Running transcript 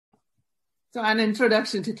So an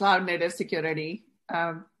introduction to cloud native security.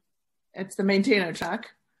 It's the maintainer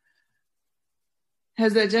track.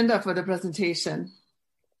 Here's the agenda for the presentation.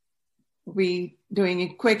 We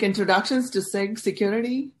doing quick introductions to SIG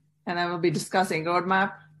security, and I will be discussing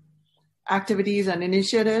roadmap, activities and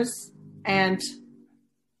initiatives, and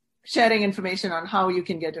sharing information on how you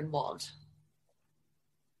can get involved.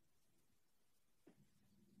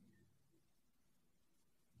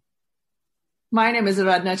 My name is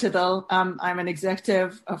Aradhna Chetal. I'm an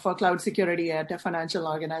executive for cloud security at a financial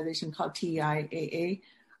organization called TIAA.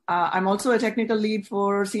 I'm also a technical lead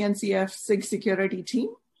for CNCF SIG security team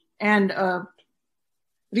and a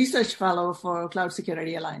research fellow for Cloud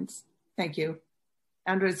Security Alliance. Thank you.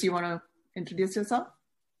 Andres, you want to introduce yourself?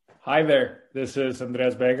 Hi there. This is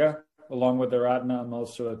Andres Vega. Along with Aradhna, I'm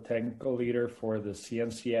also a technical leader for the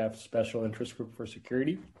CNCF Special Interest Group for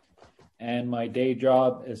Security. And my day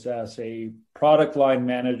job is as a product line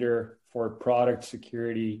manager for product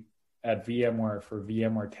security at VMware for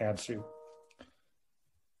VMware Tanzu.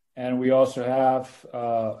 And we also have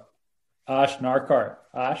Ash Narkar.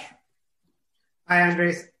 Ash? Hi,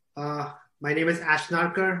 Andres. My name is Ash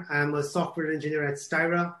Narkar. I'm a software engineer at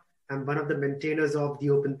Styra. I'm one of the maintainers of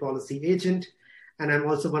the Open Policy Agent, and I'm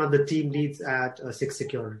also one of the team leads at SIG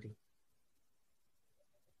Security.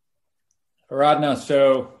 Aradhna,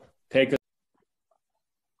 so take us.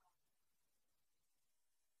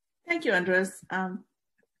 Thank you, Andres.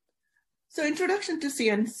 So introduction to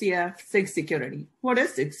CNCF SIG security. What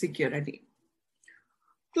is SIG security?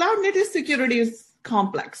 Cloud native security is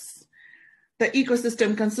complex. The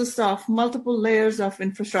ecosystem consists of multiple layers of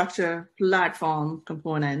infrastructure, platform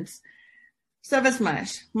components, service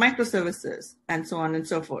mesh, microservices, and so on and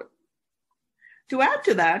so forth. To add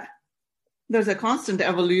to that, there's a constant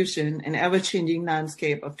evolution and ever-changing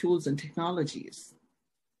landscape of tools and technologies.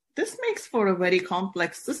 This makes for a very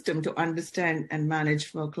complex system to understand and manage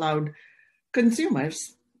for cloud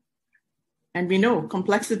consumers. And we know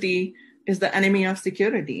complexity is the enemy of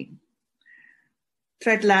security.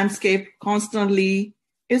 Threat landscape constantly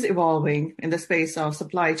is evolving in the space of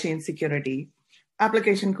supply chain security,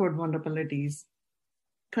 application code vulnerabilities,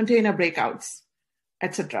 container breakouts,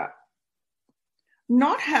 etc.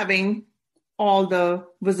 Not having all the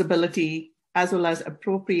visibility as well as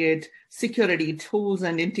appropriate security tools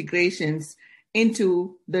and integrations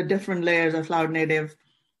into the different layers of cloud native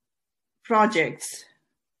projects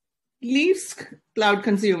leaves cloud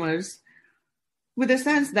consumers with a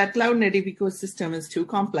sense that cloud native ecosystem is too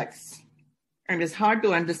complex and is hard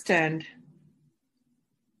to understand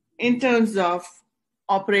in terms of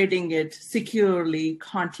operating it securely,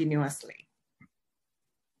 continuously.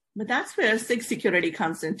 But that's where SIG security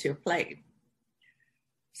comes into play.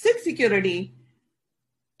 SIG security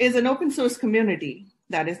is an open source community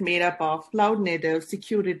that is made up of cloud native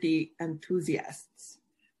security enthusiasts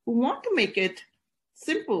who want to make it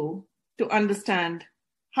simple to understand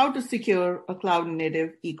how to secure a cloud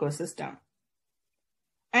native ecosystem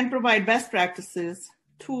and provide best practices,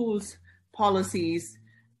 tools, policies,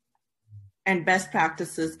 and best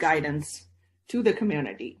practices guidance to the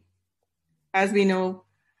community. As we know,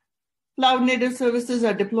 cloud native services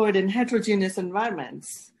are deployed in heterogeneous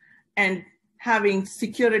environments, and having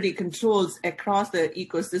security controls across the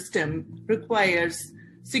ecosystem requires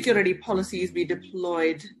security policies be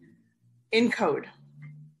deployed in code.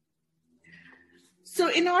 So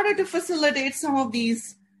in order to facilitate some of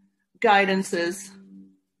these guidances,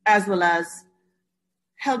 as well as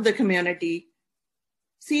help the community,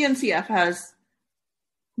 CNCF has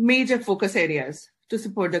major focus areas to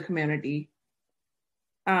support the community.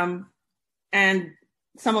 And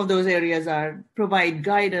some of those areas are provide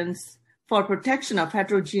guidance for protection of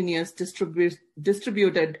heterogeneous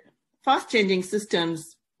distributed, fast-changing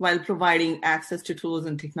systems while providing access to tools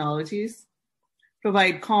and technologies,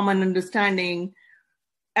 provide common understanding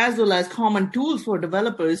as well as common tools for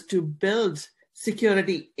developers to build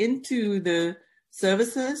security into the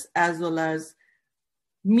services, as well as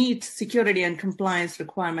meet security and compliance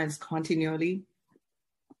requirements continually.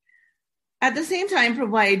 At the same time,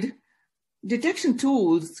 provide detection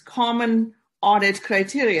tools, common audit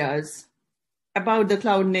criteria about the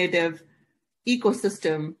cloud native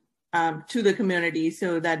ecosystem to the community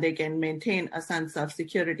so that they can maintain a sense of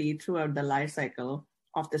security throughout the life cycle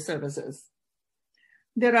of the services.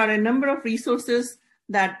 There are a number of resources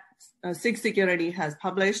that SIG Security has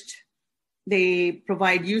published. They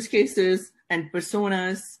provide use cases and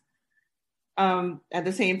personas. At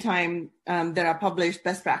the same time, there are published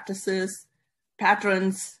best practices,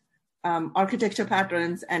 patterns, architecture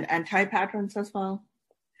patterns, and anti-patterns as well.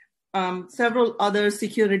 Several other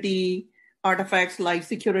security artifacts like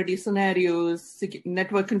security scenarios,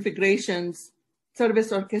 network configurations,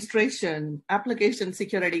 service orchestration, application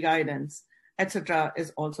security guidance, etc.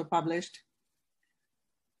 is also published.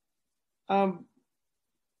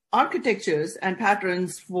 Architectures and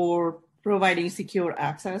patterns for providing secure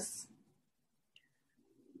access.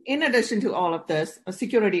 In addition to all of this,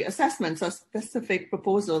 security assessments of specific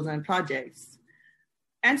proposals and projects,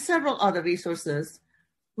 and several other resources,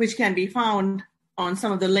 which can be found on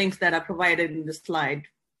some of the links that are provided in the slide.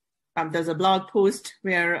 There's a blog post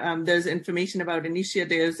where there's information about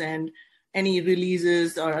initiatives and any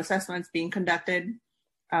releases or assessments being conducted.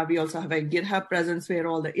 We also have a GitHub presence where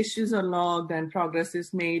all the issues are logged and progress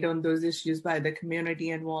is made on those issues by the community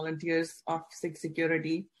and volunteers of SIG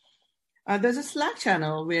Security. There's a Slack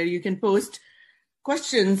channel where you can post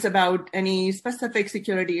questions about any specific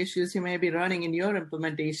security issues you may be running in your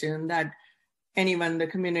implementation that anyone in the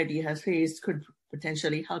community has faced could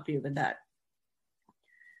potentially help you with that.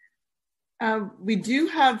 We do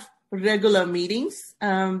have regular meetings,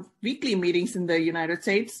 weekly meetings in the United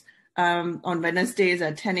States on Wednesdays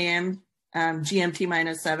at 10 a.m. GMT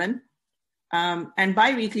 -7, and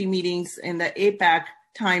bi-weekly meetings in the APAC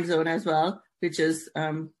time zone as well, which is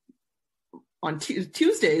on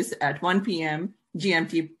Tuesdays at 1 p.m.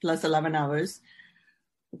 GMT plus 11 hours.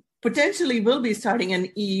 Potentially we'll be starting an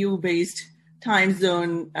EU-based time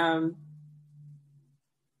zone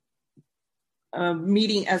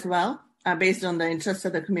meeting as well, based on the interests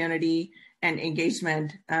of the community and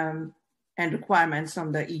engagement and requirements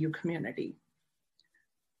from the EU community.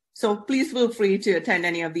 So please feel free to attend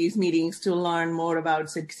any of these meetings to learn more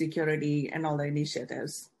about SIG security and all the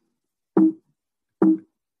initiatives.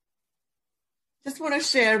 Just want to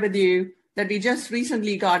share with you that we just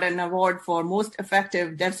recently got an award for Most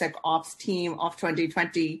Effective DevSecOps Team of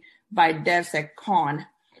 2020 by DevSecCon.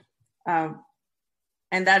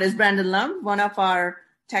 And that is Brandon Lum, one of our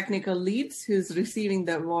technical leads who's receiving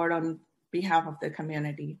the award on behalf of the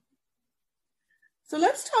community. So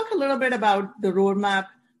let's talk a little bit about the roadmap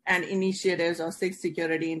and initiatives of SIG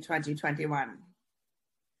security in 2021.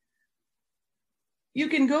 You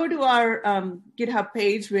can go to our GitHub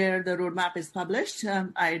page where the roadmap is published.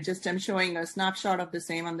 I just am showing a snapshot of the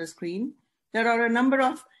same on the screen. There are a number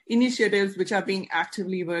of initiatives which are being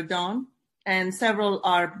actively worked on, and several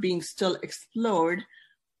are being still explored.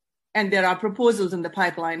 And there are proposals in the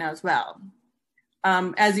pipeline as well.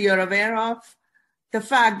 As you're aware of, the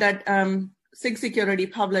fact that SIG Security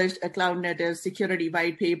published a cloud-native security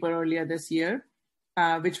white paper earlier this year,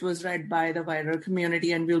 which was read by the wider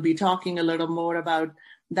community, and we'll be talking a little more about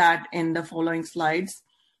that in the following slides.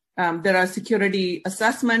 There are security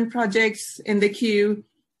assessment projects in the queue.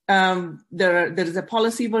 There is a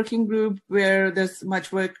policy working group where there's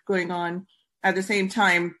much work going on. At the same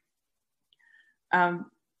time,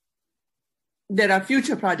 there are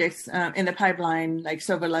future projects in the pipeline, like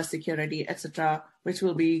serverless security, etc., which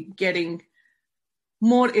we'll be getting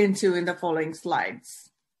more into in the following slides.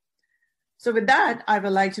 So with that, I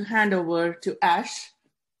would like to hand over to Ash.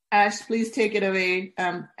 Ash, please take it away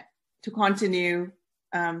to continue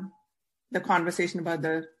the conversation about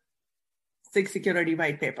the SIG security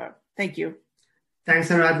white paper. Thank you. Thanks,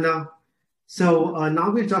 Aradhna. So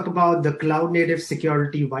now we'll talk about the Cloud Native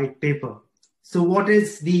Security White Paper. So what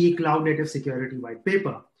is the Cloud Native Security White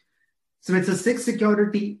Paper? So it's a SIG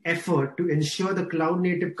security effort to ensure the cloud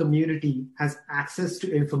native community has access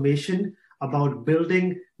to information about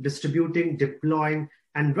building, distributing, deploying,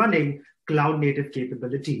 and running cloud native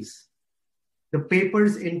capabilities. The paper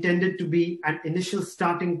is intended to be an initial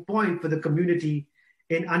starting point for the community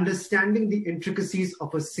in understanding the intricacies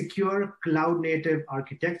of a secure cloud native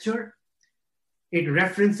architecture. It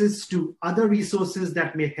references to other resources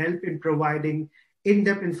that may help in providing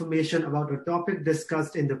in-depth information about a topic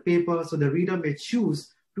discussed in the paper, so the reader may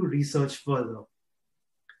choose to research further.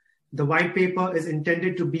 The white paper is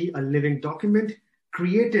intended to be a living document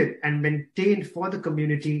created and maintained for the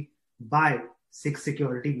community by SIG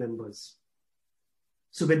security members.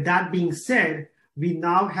 So with that being said, we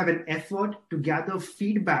now have an effort to gather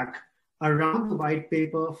feedback around the white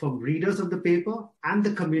paper from readers of the paper and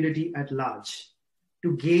the community at large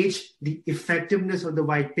to gauge the effectiveness of the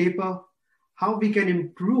white paper, how we can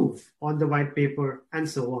improve on the white paper, and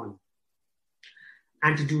so on.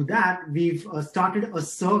 And to do that, we've started a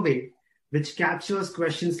survey which captures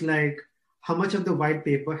questions like, how much of the white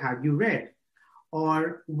paper have you read?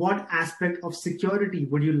 Or what aspect of security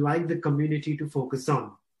would you like the community to focus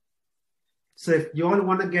on? So if you all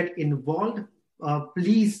want to get involved,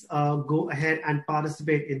 please go ahead and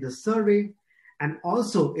participate in the survey. And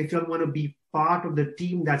also, if you all want to be part of the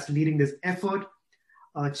team that's leading this effort,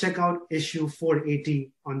 check out issue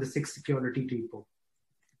 480 on the SIG security repo.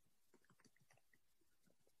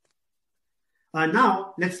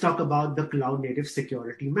 Now, let's talk about the cloud native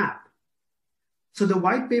security map. So the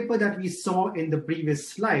white paper that we saw in the previous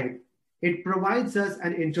slide, it provides us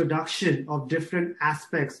an introduction of different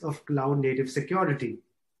aspects of cloud native security,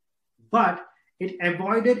 but it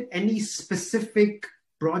avoided any specific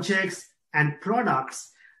projects and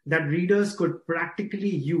products that readers could practically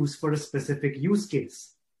use for a specific use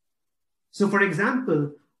case. So for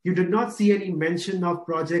example, you did not see any mention of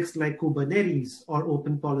projects like Kubernetes or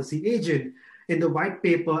Open Policy Agent in the white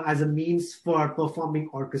paper as a means for performing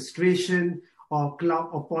orchestration or cloud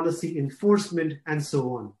or policy enforcement and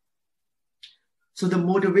so on. So the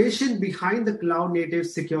motivation behind the cloud native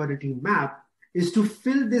security map is to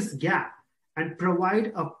fill this gap and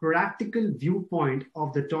provide a practical viewpoint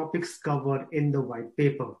of the topics covered in the white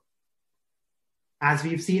paper. As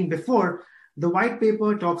we've seen before, the white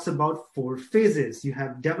paper talks about 4 phases. You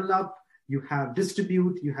have develop, you have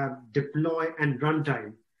distribute, you have deploy, and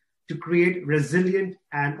runtime to create resilient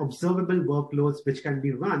and observable workloads which can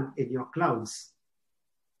be run in your clouds.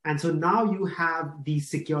 And so now you have the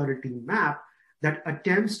security map that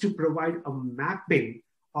attempts to provide a mapping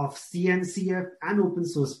of CNCF and open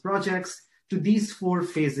source projects to these 4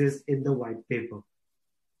 phases in the white paper.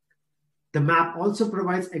 The map also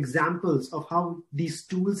provides examples of how these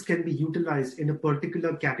tools can be utilized in a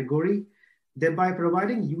particular category, thereby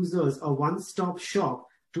providing users a one-stop shop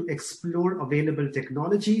to explore available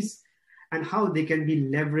technologies and how they can be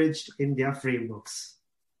leveraged in their frameworks.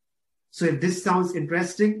 So if this sounds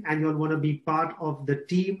interesting and you'll want to be part of the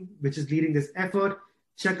team which is leading this effort,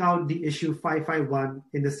 check out the issue 551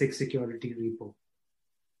 in the SIG security repo.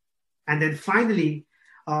 And then finally,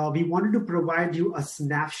 we wanted to provide you a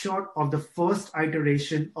snapshot of the first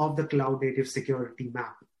iteration of the cloud native security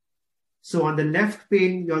map. So on the left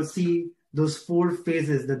pane, you'll see those 4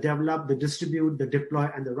 phases: the develop, the distribute, the deploy,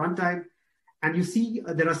 and the runtime. And you see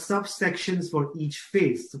there are subsections for each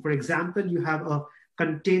phase. So for example, you have a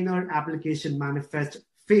container application manifest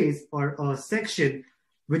phase or a section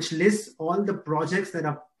which lists all the projects that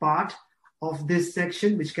are part of this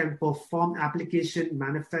section which can perform application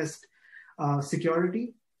manifest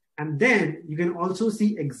security. And then you can also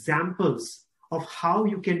see examples of how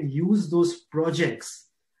you can use those projects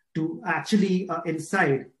to actually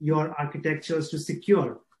inside your architectures to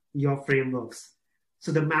secure your frameworks.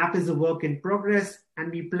 So the map is a work in progress,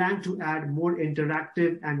 and we plan to add more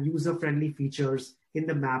interactive and user-friendly features in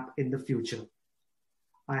the map in the future.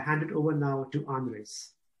 I hand it over now to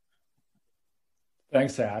Andres.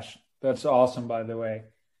 Thanks, Ash. That's awesome, by the way.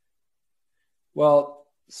 Well,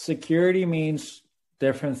 security means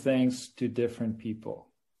different things to different people.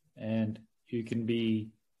 And you can be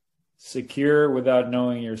secure without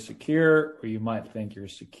knowing you're secure, or you might think you're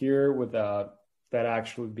secure without that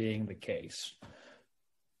actually being the case.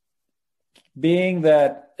 Being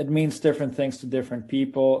that it means different things to different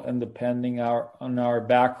people, and depending on our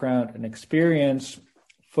background and experience,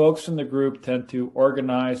 folks in the group tend to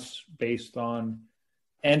organize based on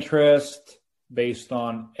interest, based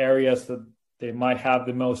on areas that they might have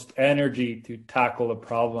the most energy to tackle a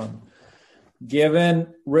problem.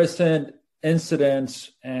 Given recent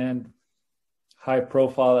incidents and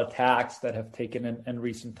high-profile attacks that have taken in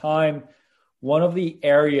recent time, one of the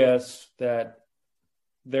areas that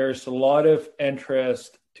there's a lot of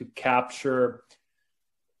interest to capture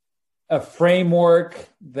a framework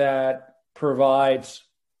that provides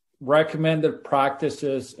recommended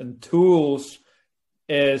practices and tools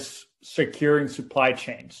is securing supply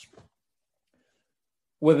chains.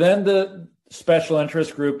 Within the special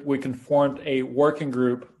interest group, we formed a working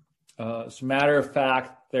group. As a matter of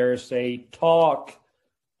fact, there's a talk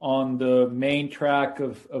on the main track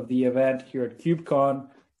of the event here at KubeCon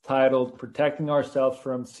titled Protecting Ourselves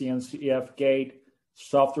from CNCF Gate,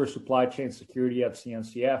 Software Supply Chain Security at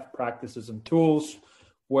CNCF, Practices and Tools,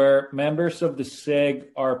 where members of the SIG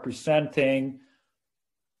are presenting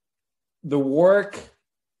the work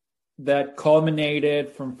that culminated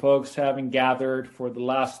from folks having gathered for the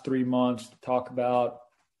last 3 months to talk about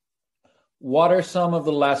what are some of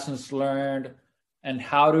the lessons learned and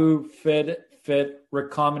how to fit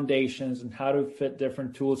recommendations and how to fit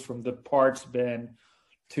different tools from the parts bin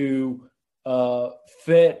to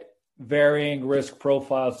fit varying risk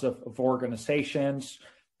profiles of organizations.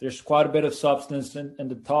 There's quite a bit of substance in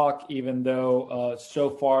the talk, even though so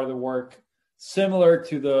far the work similar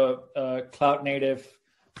to the cloud native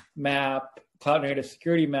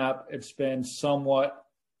security map, it's been somewhat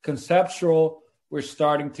conceptual. We're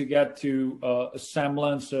starting to get to a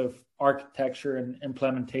semblance of architecture and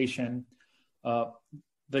implementation.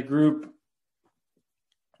 The group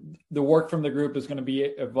the work from the group is going to be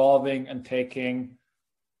evolving and taking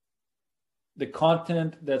the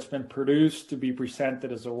content that's been produced to be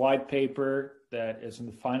presented as a white paper that is in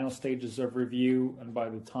the final stages of review. And by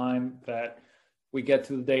the time that we get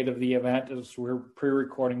to the date of the event, as we're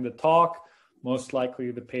pre-recording the talk, most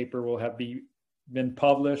likely the paper will have been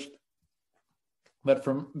published. But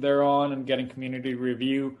from there on and getting community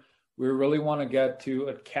review, we really want to get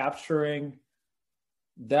to capturing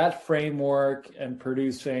that framework and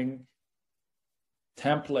producing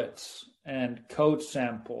templates and code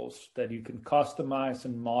samples that you can customize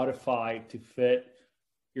and modify to fit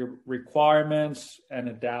your requirements and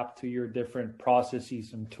adapt to your different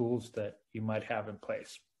processes and tools that you might have in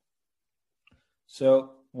place.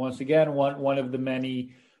 So once again, one of the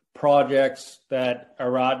many projects that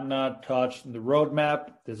Aradhna touched in the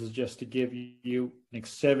roadmap. This is just to give you an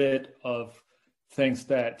exhibit of things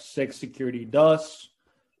that SIG Security does.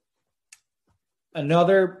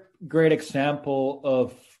 Another great example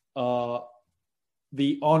of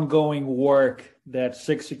the ongoing work that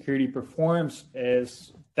SIG Security performs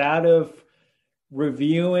is that of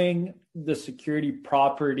reviewing the security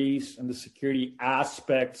properties and the security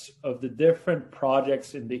aspects of the different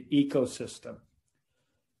projects in the ecosystem.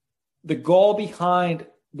 The goal behind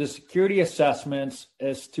the security assessments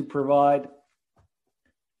is to provide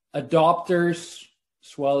adopters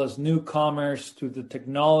as well as newcomers to the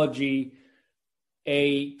technology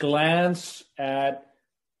a glance at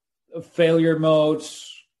failure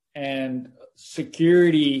modes and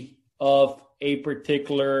security of a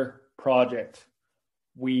particular project.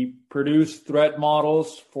 We produce threat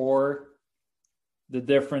models for the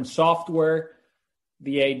different software.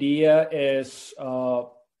 The idea is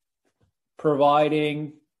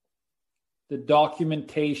providing the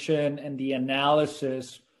documentation and the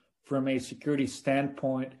analysis from a security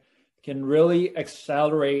standpoint can really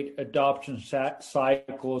accelerate adoption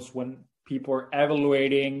cycles when people are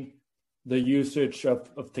evaluating the usage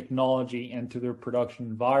of technology into their production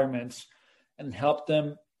environments, and help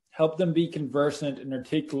them be conversant and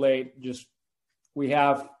articulate. We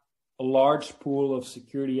have a large pool of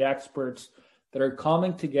security experts that are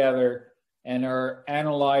coming together and are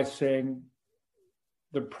analyzing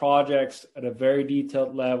the projects at a very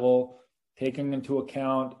detailed level, taking into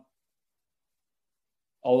account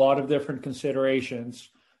a lot of different considerations,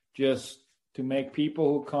 just to make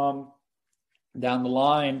people who come down the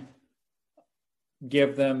line,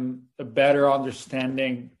 give them a better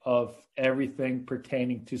understanding of everything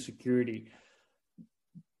pertaining to security.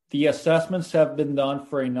 The assessments have been done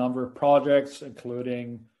for a number of projects,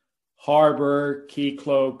 including Harbor,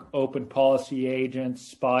 Keycloak, Open Policy Agent,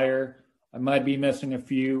 Spire. I might be missing a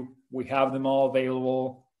few. We have them all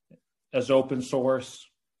available as open source.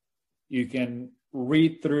 You can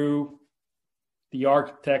read through the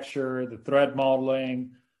architecture, the threat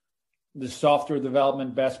modeling, the software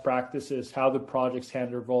development best practices, how the projects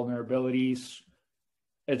handle vulnerabilities,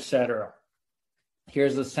 etc.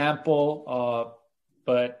 Here's a sample,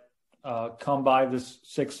 but come by this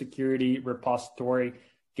SIG Security repository,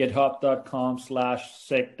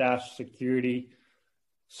 github.com/SIG-security.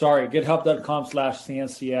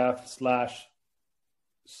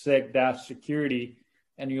 github.com/CNCF/SIG-security,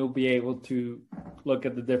 and you'll be able to look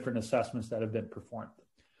at the different assessments that have been performed.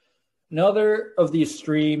 Another of these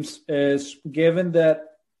streams is, given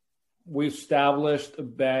that we've established a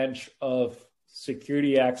bench of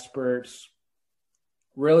security experts,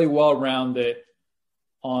 really well-rounded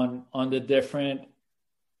on the different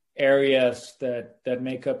areas that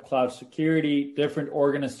make up cloud security, different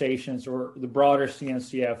organizations or the broader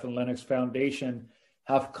CNCF and Linux Foundation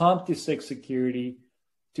have come to SIG Security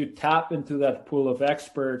to tap into that pool of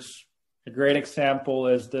experts. A great example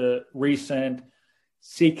is the recent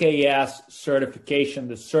CKS certification,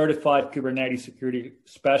 the Certified Kubernetes Security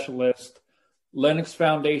Specialist. Linux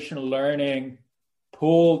Foundation Learning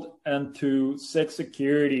pulled into SIG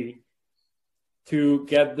Security to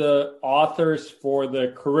get the authors for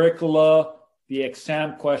the curricula, the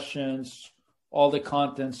exam questions, all the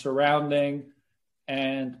content surrounding,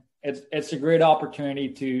 and it's a great opportunity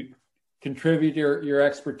to contribute your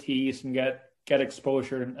expertise and get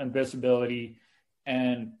exposure and visibility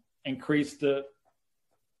and increase the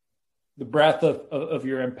breadth of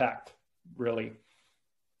your impact, really.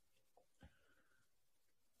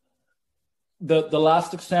 The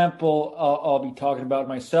last example I'll be talking about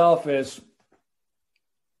myself is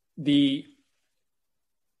the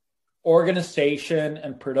organization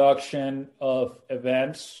and production of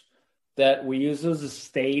events that we use as a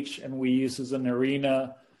stage and we use as an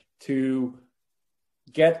arena to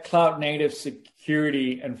get cloud native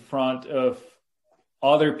security in front of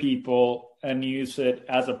other people and use it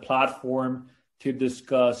as a platform to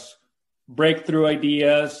discuss breakthrough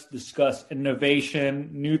ideas, discuss innovation,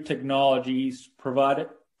 new technologies, provide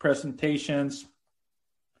presentations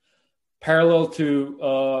parallel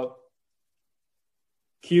to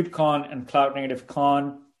KubeCon and Cloud Native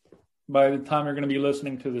Con. By the time you're going to be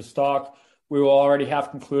listening to this talk, we will already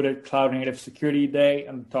have concluded Cloud Native Security Day,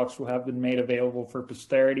 and the talks will have been made available for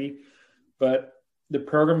posterity. But the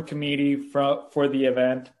program committee for the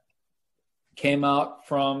event came out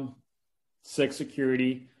from SIG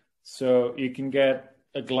Security, so you can get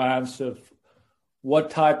a glance of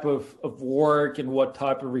what type of work and what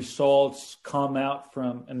type of results come out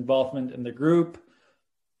from involvement in the group.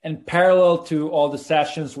 And parallel to all the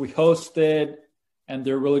sessions we hosted and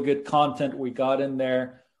the really good content we got in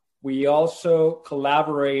there, we also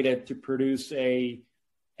collaborated to produce a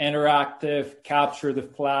interactive capture the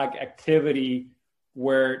flag activity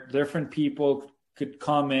where different people could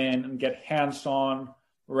come in and get hands-on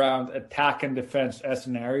around attack and defense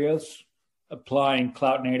scenarios, applying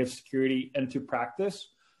cloud native security into practice.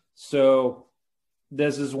 So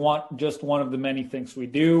this is just one of the many things we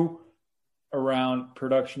do around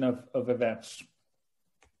production of events.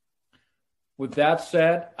 With that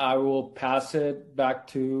said, I will pass it back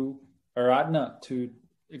to Aradhna to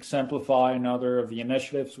exemplify another of the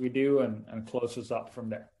initiatives we do and close us up from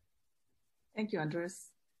there. Thank you, Andres.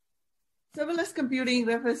 Serverless computing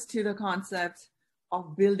refers to the concept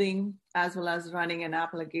of building as well as running an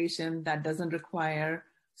application that doesn't require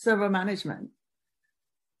server management.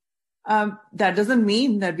 That doesn't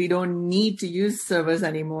mean that we don't need to use servers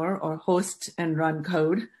anymore or host and run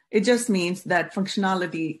code. It just means that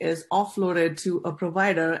functionality is offloaded to a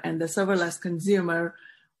provider and the serverless consumer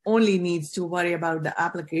only needs to worry about the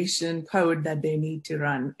application code that they need to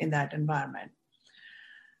run in that environment.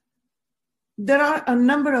 There are a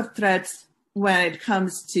number of threats when it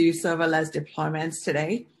comes to serverless deployments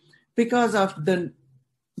today because of the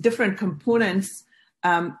different components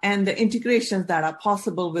and the integrations that are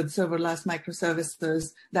possible with serverless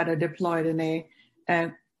microservices that are deployed in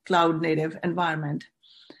a cloud native environment.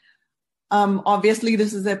 Obviously,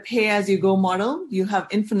 this is a pay-as-you-go model. You have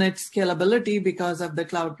infinite scalability because of the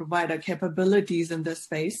cloud provider capabilities in this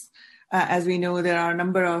space. As we know, there are a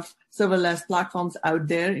number of serverless platforms out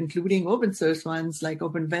there, including open source ones like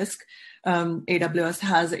OpenWhisk. AWS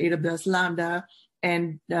has AWS Lambda,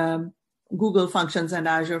 and Google Functions and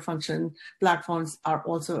Azure Function platforms are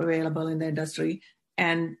also available in the industry.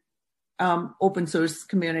 And open source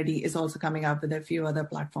community is also coming out with a few other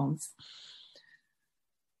platforms.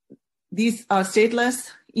 These are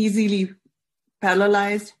stateless, easily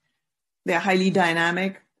parallelized. They're highly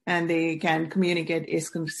dynamic, and they can communicate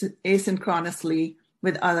asynchronously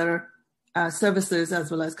with other services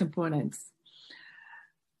as well as components.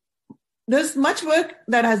 There's much work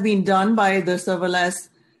that has been done by the serverless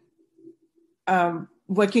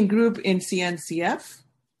working group in CNCF,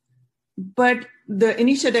 but the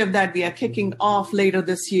initiative that we are kicking off later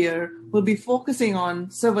this year will be focusing on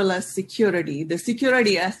serverless security, the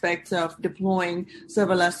security aspects of deploying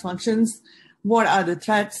serverless functions. What are the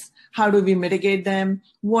threats? How do we mitigate them?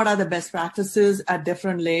 What are the best practices at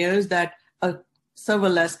different layers that a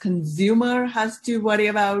serverless consumer has to worry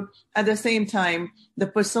about? At the same time, the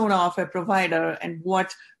persona of a provider and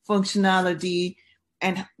what functionality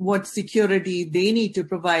and what security they need to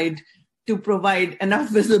provide enough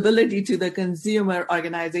visibility to the consumer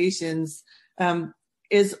organizations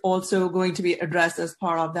is also going to be addressed as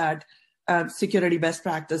part of that security best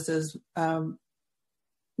practices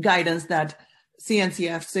guidance that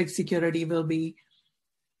CNCF 6 security will be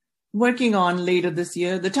working on later this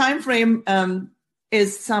year. The time frame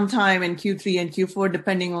is sometime in Q3 and Q4,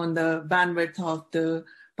 depending on the bandwidth of the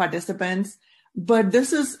participants. But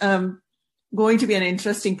this is going to be an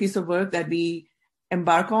interesting piece of work that we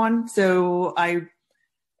embark on. So I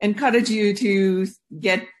encourage you to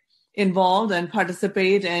get involved and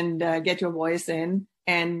participate and get your voice in.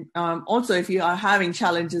 And also, if you are having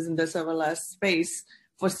challenges in the serverless space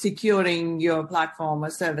for securing your platform or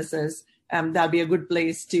services, that'll be a good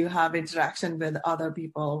place to have interaction with other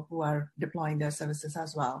people who are deploying their services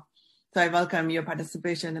as well. So I welcome your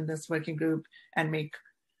participation in this working group and make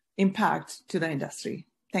impact to the industry.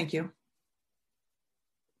 Thank you.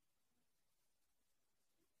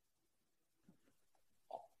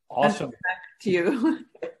 Awesome. Back to you.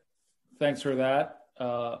 Thanks for that.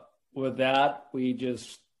 With that, we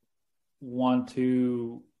just want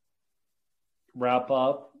to wrap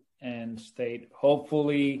up and state,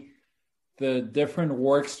 hopefully, the different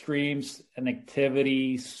work streams and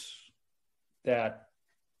activities that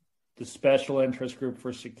the Special Interest Group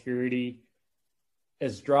for Security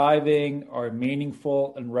is driving are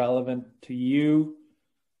meaningful and relevant to you.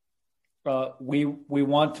 we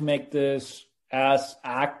want to make this as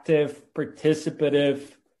active, participative,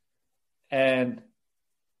 and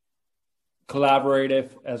collaborative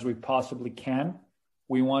as we possibly can.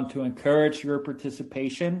 We want to encourage your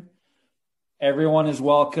participation. Everyone is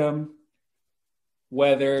welcome,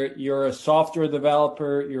 whether you're a software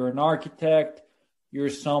developer, you're an architect, you're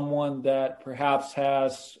someone that perhaps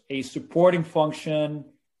has a supporting function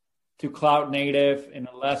to cloud native in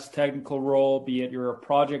a less technical role, be it you're a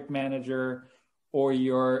project manager or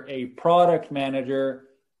you're a product manager.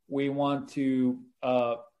 We want to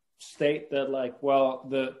state that, like, well,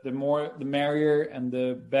 the more, the merrier, and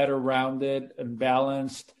the better rounded and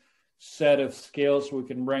balanced set of skills we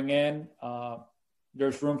can bring in.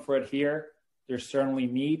 There's room for it here. There's certainly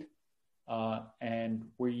need, and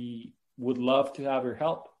we would love to have your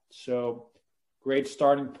help. So great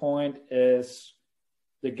starting point is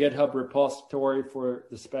the GitHub repository for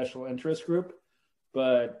the special interest group.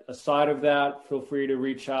 But aside of that, feel free to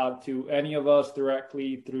reach out to any of us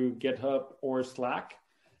directly through GitHub or Slack.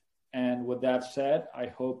 And with that said, I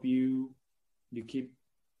hope you keep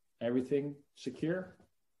everything secure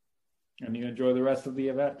and you enjoy the rest of the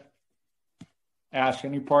event. Ash,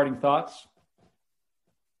 any parting thoughts?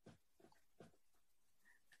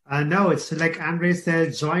 No, it's like Andre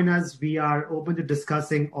said, join us. We are open to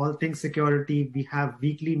discussing all things security. We have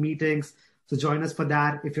weekly meetings. So join us for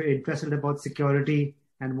that if you're interested about security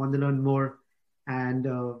and want to learn more. And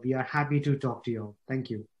we are happy to talk to you. Thank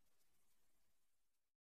you.